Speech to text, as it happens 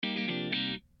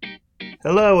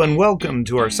Hello and welcome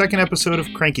to our second episode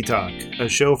of Cranky Talk, a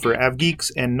show for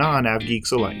AvGeeks and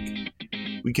non-AvGeeks alike.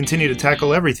 We continue to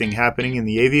tackle everything happening in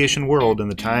the aviation world in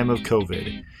the time of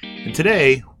COVID. And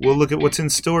today, we'll look at what's in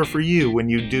store for you when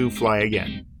you do fly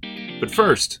again. But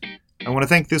first, I want to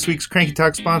thank this week's Cranky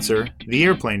Talk sponsor, The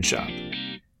Airplane Shop.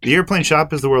 The Airplane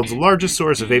Shop is the world's largest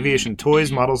source of aviation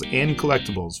toys, models, and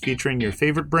collectibles, featuring your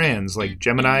favorite brands like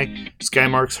Gemini,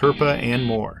 Skymarks, Herpa, and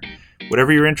more.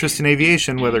 Whatever your interest in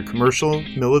aviation, whether commercial,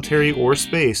 military, or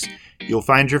space, you'll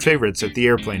find your favorites at the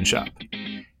Airplane Shop.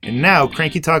 And now,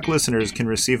 Cranky Talk listeners can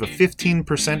receive a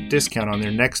 15% discount on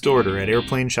their next order at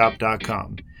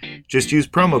airplaneshop.com. Just use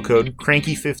promo code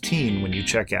CRANKY15 when you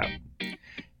check out.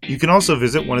 You can also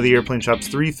visit one of the Airplane Shop's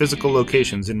 3 physical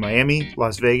locations in Miami,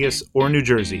 Las Vegas, or New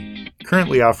Jersey,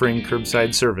 currently offering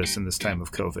curbside service in this time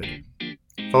of COVID.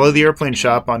 Follow the Airplane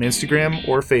Shop on Instagram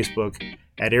or Facebook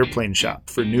at Airplane Shop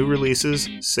for new releases,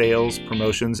 sales,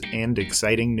 promotions, and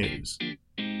exciting news.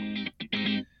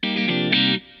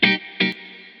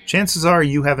 Chances are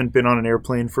you haven't been on an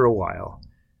airplane for a while.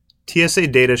 TSA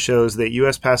data shows that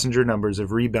U.S. passenger numbers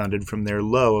have rebounded from their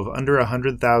low of under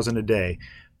 100,000 a day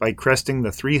by cresting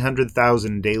the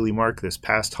 300,000 daily mark this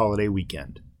past holiday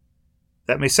weekend.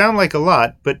 That may sound like a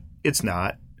lot, but it's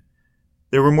not.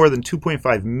 There were more than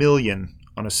 2.5 million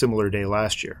on a similar day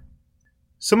last year.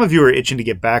 Some of you are itching to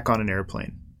get back on an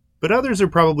airplane, but others are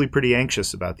probably pretty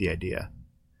anxious about the idea.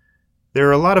 There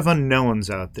are a lot of unknowns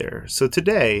out there, so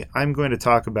today I'm going to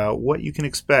talk about what you can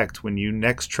expect when you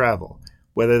next travel,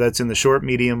 whether that's in the short,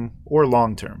 medium, or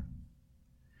long term.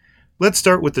 Let's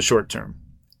start with the short term.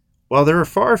 While there are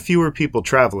far fewer people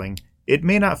traveling, it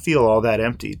may not feel all that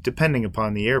empty, depending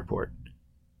upon the airport.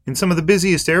 In some of the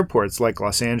busiest airports like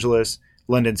Los Angeles,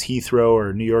 London's Heathrow,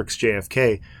 or New York's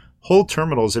JFK, whole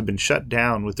terminals have been shut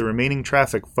down with the remaining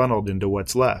traffic funneled into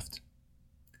what's left.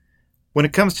 When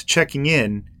it comes to checking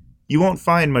in, you won't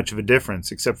find much of a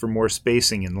difference except for more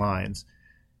spacing in lines.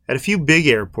 At a few big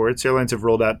airports, airlines have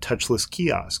rolled out touchless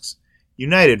kiosks.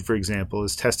 United, for example,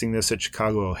 is testing this at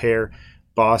Chicago O'Hare,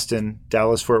 Boston,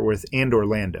 Dallas-Fort Worth, and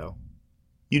Orlando.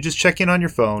 You just check in on your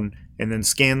phone and then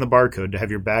scan the barcode to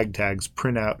have your bag tags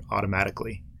print out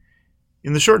automatically.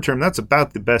 In the short term, that's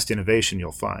about the best innovation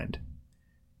you'll find.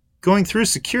 Going through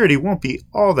security won't be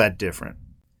all that different.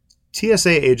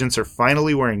 TSA agents are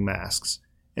finally wearing masks,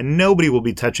 and nobody will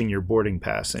be touching your boarding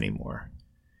pass anymore.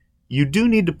 You do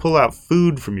need to pull out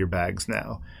food from your bags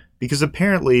now, because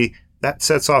apparently that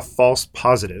sets off false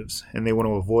positives, and they want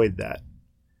to avoid that.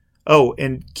 Oh,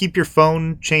 and keep your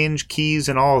phone, change, keys,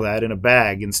 and all that in a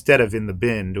bag instead of in the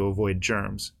bin to avoid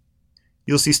germs.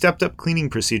 You'll see stepped-up cleaning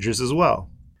procedures as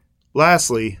well.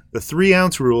 Lastly, the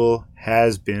 3-ounce rule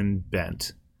has been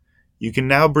bent. You can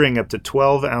now bring up to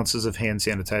 12 ounces of hand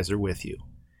sanitizer with you.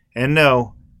 And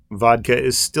no, vodka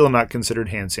is still not considered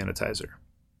hand sanitizer.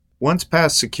 Once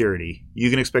past security, you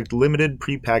can expect limited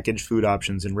prepackaged food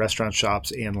options in restaurant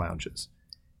shops and lounges.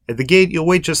 At the gate, you'll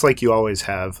wait just like you always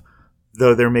have,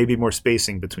 though there may be more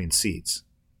spacing between seats.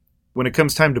 When it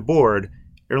comes time to board,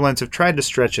 airlines have tried to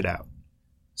stretch it out.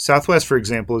 Southwest, for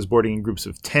example, is boarding in groups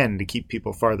of 10 to keep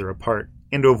people farther apart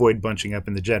and to avoid bunching up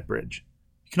in the jet bridge.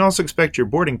 You can also expect your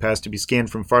boarding pass to be scanned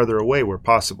from farther away where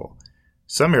possible.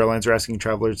 Some airlines are asking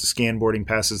travelers to scan boarding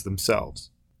passes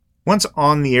themselves. Once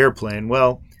on the airplane,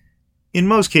 well, in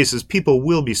most cases people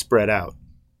will be spread out,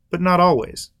 but not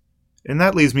always. And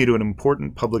that leads me to an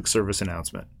important public service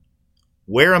announcement.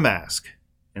 Wear a mask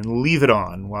and leave it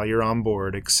on while you're on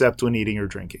board, except when eating or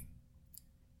drinking.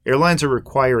 Airlines are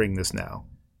requiring this now,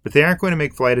 but they aren't going to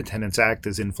make flight attendants act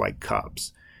as in-flight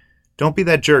cops. Don't be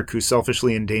that jerk who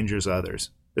selfishly endangers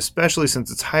others, especially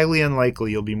since it's highly unlikely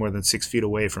you'll be more than 6 feet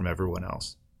away from everyone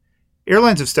else.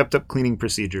 Airlines have stepped up cleaning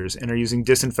procedures and are using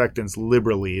disinfectants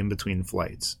liberally in between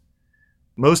flights.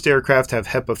 Most aircraft have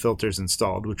HEPA filters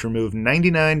installed, which remove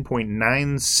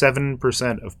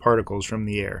 99.97% of particles from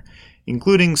the air,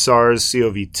 including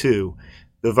SARS-CoV-2,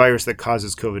 the virus that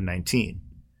causes COVID-19.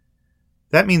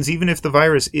 That means even if the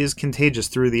virus is contagious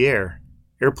through the air,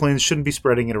 airplanes shouldn't be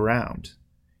spreading it around.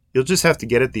 You'll just have to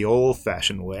get it the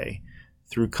old-fashioned way,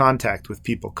 through contact with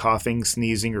people coughing,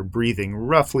 sneezing, or breathing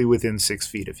roughly within 6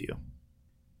 feet of you.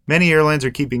 Many airlines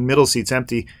are keeping middle seats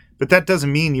empty, but that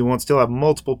doesn't mean you won't still have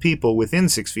multiple people within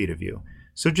 6 feet of you,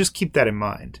 so just keep that in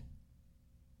mind.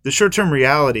 The short-term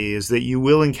reality is that you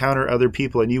will encounter other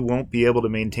people and you won't be able to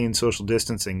maintain social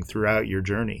distancing throughout your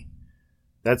journey.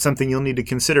 That's something you'll need to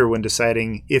consider when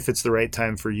deciding if it's the right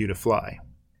time for you to fly.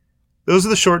 Those are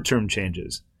the short-term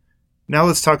changes. Now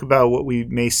let's talk about what we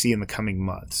may see in the coming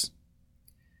months.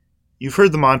 You've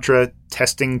heard the mantra,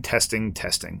 testing, testing,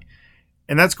 testing.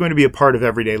 And that's going to be a part of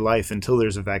everyday life until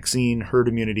there's a vaccine, herd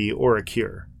immunity, or a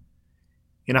cure.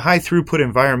 In a high-throughput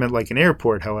environment like an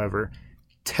airport, however,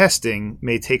 testing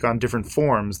may take on different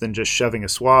forms than just shoving a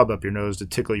swab up your nose to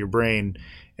tickle your brain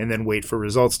and then wait for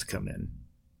results to come in.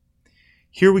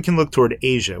 Here we can look toward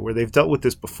Asia, where they've dealt with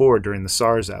this before during the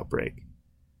SARS outbreak.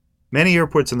 Many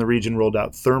airports in the region rolled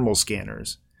out thermal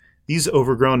scanners. These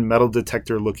overgrown metal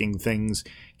detector-looking things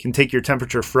can take your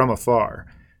temperature from afar.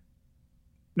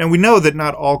 Now, we know that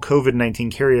not all COVID-19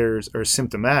 carriers are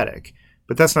symptomatic,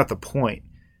 but that's not the point.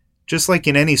 Just like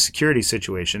in any security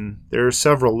situation, there are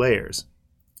several layers,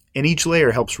 and each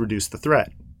layer helps reduce the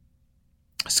threat.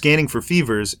 Scanning for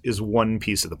fevers is one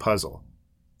piece of the puzzle.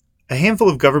 A handful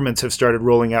of governments have started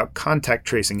rolling out contact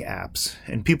tracing apps,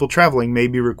 and people traveling may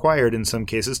be required in some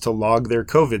cases to log their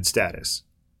COVID status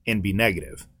and be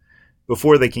negative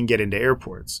before they can get into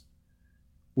airports.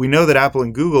 We know that Apple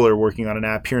and Google are working on an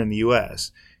app here in the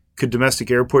US. Could domestic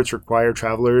airports require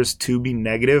travelers to be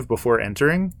negative before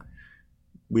entering?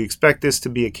 We expect this to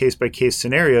be a case-by-case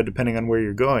scenario depending on where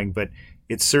you're going, but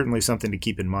it's certainly something to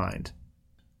keep in mind.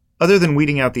 Other than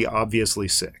weeding out the obviously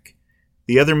sick,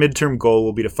 the other midterm goal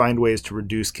will be to find ways to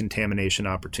reduce contamination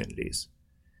opportunities.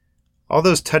 All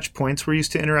those touch points we're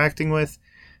used to interacting with,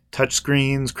 touch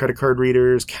screens, credit card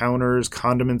readers, counters,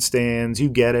 condiment stands, you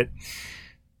get it.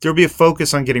 There will be a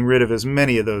focus on getting rid of as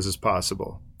many of those as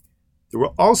possible. There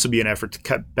will also be an effort to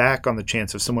cut back on the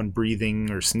chance of someone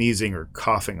breathing or sneezing or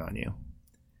coughing on you.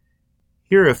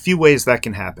 Here are a few ways that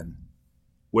can happen.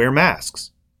 Wear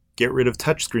masks. Get rid of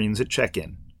touchscreens at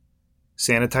check-in.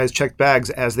 Sanitize checked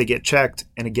bags as they get checked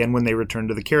and again when they return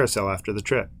to the carousel after the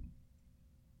trip.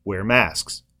 Wear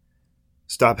masks.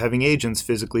 Stop having agents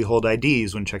physically hold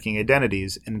IDs when checking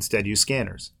identities and instead use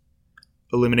scanners.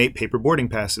 Eliminate paper boarding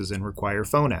passes and require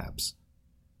phone apps.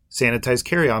 Sanitize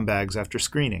carry-on bags after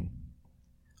screening.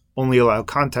 Only allow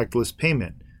contactless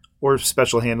payment or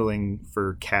special handling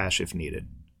for cash if needed.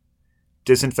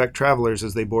 Disinfect travelers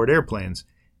as they board airplanes,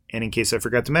 and in case I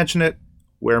forgot to mention it,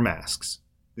 wear masks.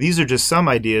 These are just some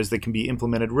ideas that can be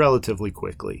implemented relatively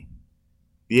quickly.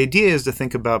 The idea is to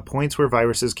think about points where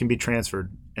viruses can be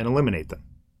transferred and eliminate them.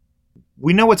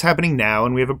 We know what's happening now,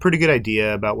 and we have a pretty good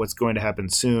idea about what's going to happen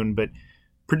soon, but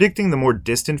predicting the more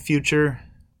distant future,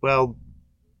 well,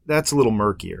 that's a little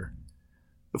murkier.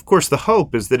 Of course, the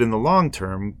hope is that in the long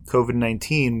term,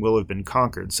 COVID-19 will have been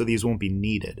conquered, so these won't be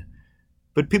needed.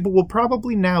 But people will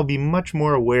probably now be much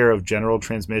more aware of general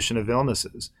transmission of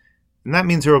illnesses, and that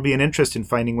means there will be an interest in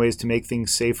finding ways to make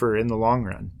things safer in the long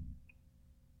run.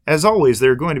 As always,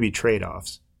 there are going to be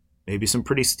trade-offs, maybe some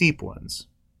pretty steep ones.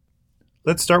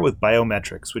 Let's start with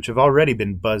biometrics, which have already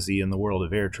been buzzy in the world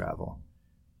of air travel,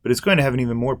 but it's going to have an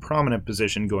even more prominent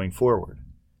position going forward.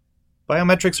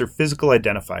 Biometrics are physical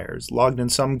identifiers logged in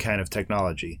some kind of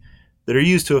technology that are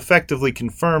used to effectively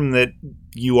confirm that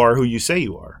you are who you say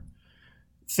you are.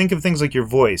 Think of things like your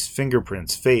voice,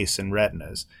 fingerprints, face, and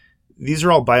retinas. These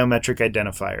are all biometric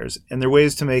identifiers, and they're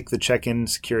ways to make the check-in,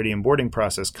 security, and boarding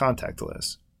process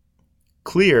contactless.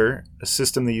 Clear, a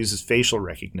system that uses facial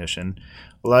recognition,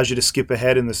 allows you to skip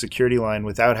ahead in the security line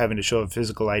without having to show a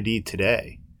physical ID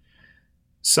today.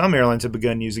 Some airlines have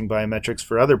begun using biometrics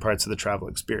for other parts of the travel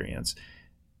experience.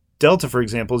 Delta, for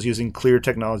example, is using Clear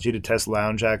technology to test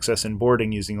lounge access and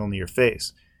boarding using only your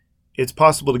face. It's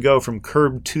possible to go from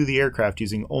curb to the aircraft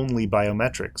using only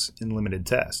biometrics in limited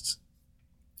tests.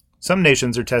 Some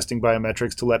nations are testing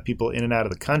biometrics to let people in and out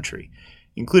of the country,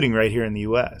 including right here in the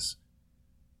US.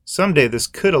 Someday this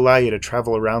could allow you to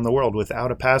travel around the world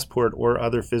without a passport or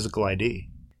other physical ID.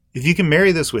 If you can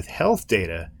marry this with health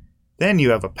data, then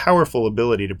you have a powerful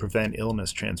ability to prevent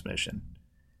illness transmission.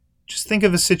 Just think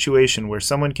of a situation where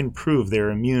someone can prove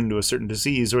they're immune to a certain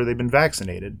disease or they've been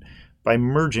vaccinated by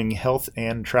merging health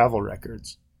and travel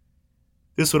records.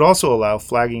 This would also allow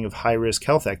flagging of high-risk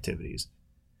health activities.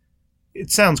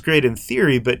 It sounds great in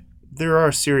theory, but there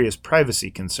are serious privacy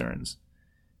concerns.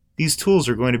 These tools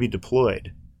are going to be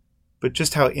deployed, but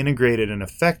just how integrated and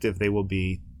effective they will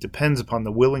be depends upon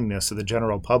the willingness of the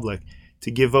general public to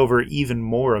give over even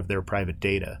more of their private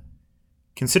data.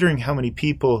 Considering how many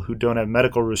people who don't have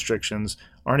medical restrictions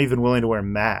aren't even willing to wear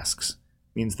masks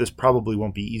means this probably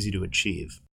won't be easy to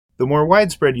achieve. The more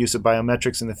widespread use of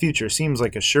biometrics in the future seems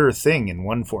like a sure thing in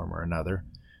one form or another,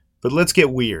 but let's get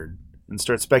weird and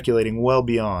start speculating well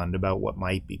beyond about what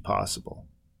might be possible.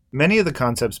 Many of the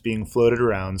concepts being floated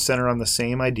around center on the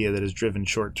same idea that has driven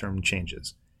short-term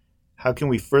changes. How can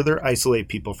we further isolate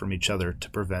people from each other to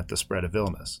prevent the spread of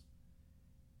illness?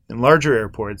 In larger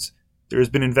airports, there has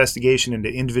been investigation into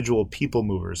individual people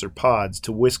movers or pods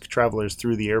to whisk travelers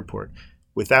through the airport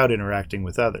without interacting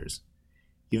with others.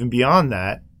 Even beyond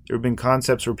that, There have been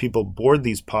concepts where people board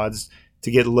these pods to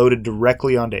get loaded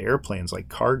directly onto airplanes like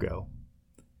cargo.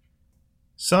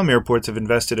 Some airports have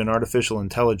invested in artificial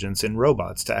intelligence in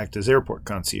robots to act as airport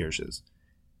concierges.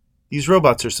 These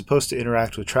robots are supposed to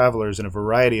interact with travelers in a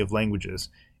variety of languages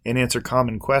and answer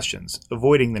common questions,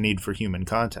 avoiding the need for human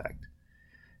contact.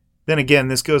 Then again,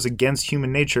 this goes against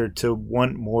human nature to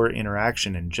want more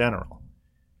interaction in general.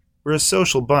 We're a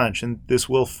social bunch, and this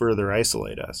will further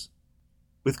isolate us.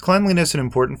 With cleanliness an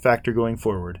important factor going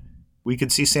forward, we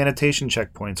could see sanitation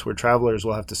checkpoints where travelers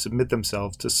will have to submit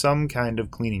themselves to some kind of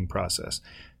cleaning process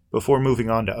before moving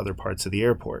on to other parts of the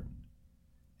airport.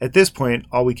 At this point,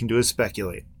 all we can do is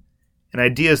speculate, and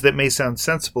ideas that may sound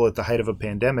sensible at the height of a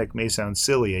pandemic may sound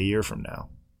silly a year from now.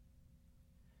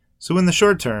 So in the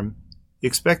short term,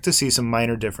 expect to see some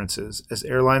minor differences as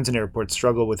airlines and airports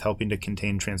struggle with helping to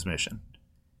contain transmission.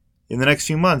 In the next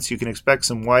few months, you can expect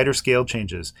some wider scale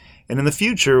changes, and in the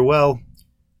future, well,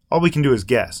 all we can do is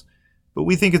guess. But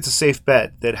we think it's a safe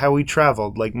bet that how we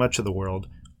traveled, like much of the world,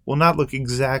 will not look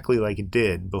exactly like it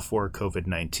did before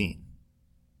COVID-19.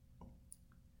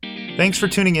 Thanks for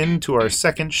tuning in to our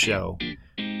second show.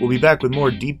 We'll be back with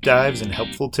more deep dives and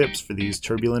helpful tips for these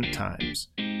turbulent times.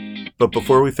 But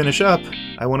before we finish up,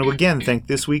 I want to again thank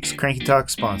this week's Cranky Talk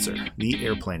sponsor, the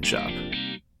Airplane Shop.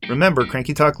 Remember,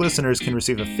 Cranky Talk listeners can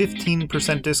receive a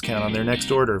 15% discount on their next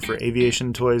order for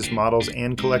aviation toys, models,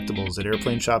 and collectibles at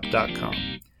airplaneshop.com.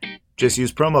 Just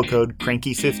use promo code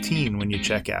CRANKY15 when you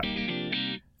check out.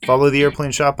 Follow the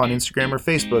Airplane Shop on Instagram or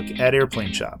Facebook at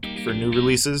Airplane Shop for new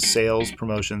releases, sales,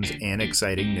 promotions, and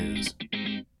exciting news.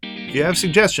 If you have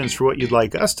suggestions for what you'd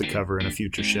like us to cover in a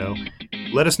future show,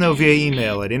 let us know via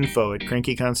email at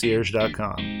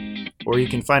info@crankyconcierge.com, or you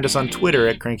can find us on Twitter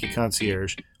at Cranky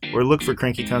Concierge, or look for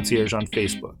Cranky Concierge on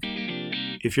Facebook.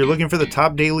 If you're looking for the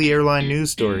top daily airline news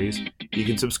stories, you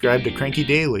can subscribe to Cranky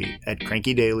Daily at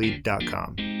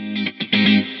crankydaily.com.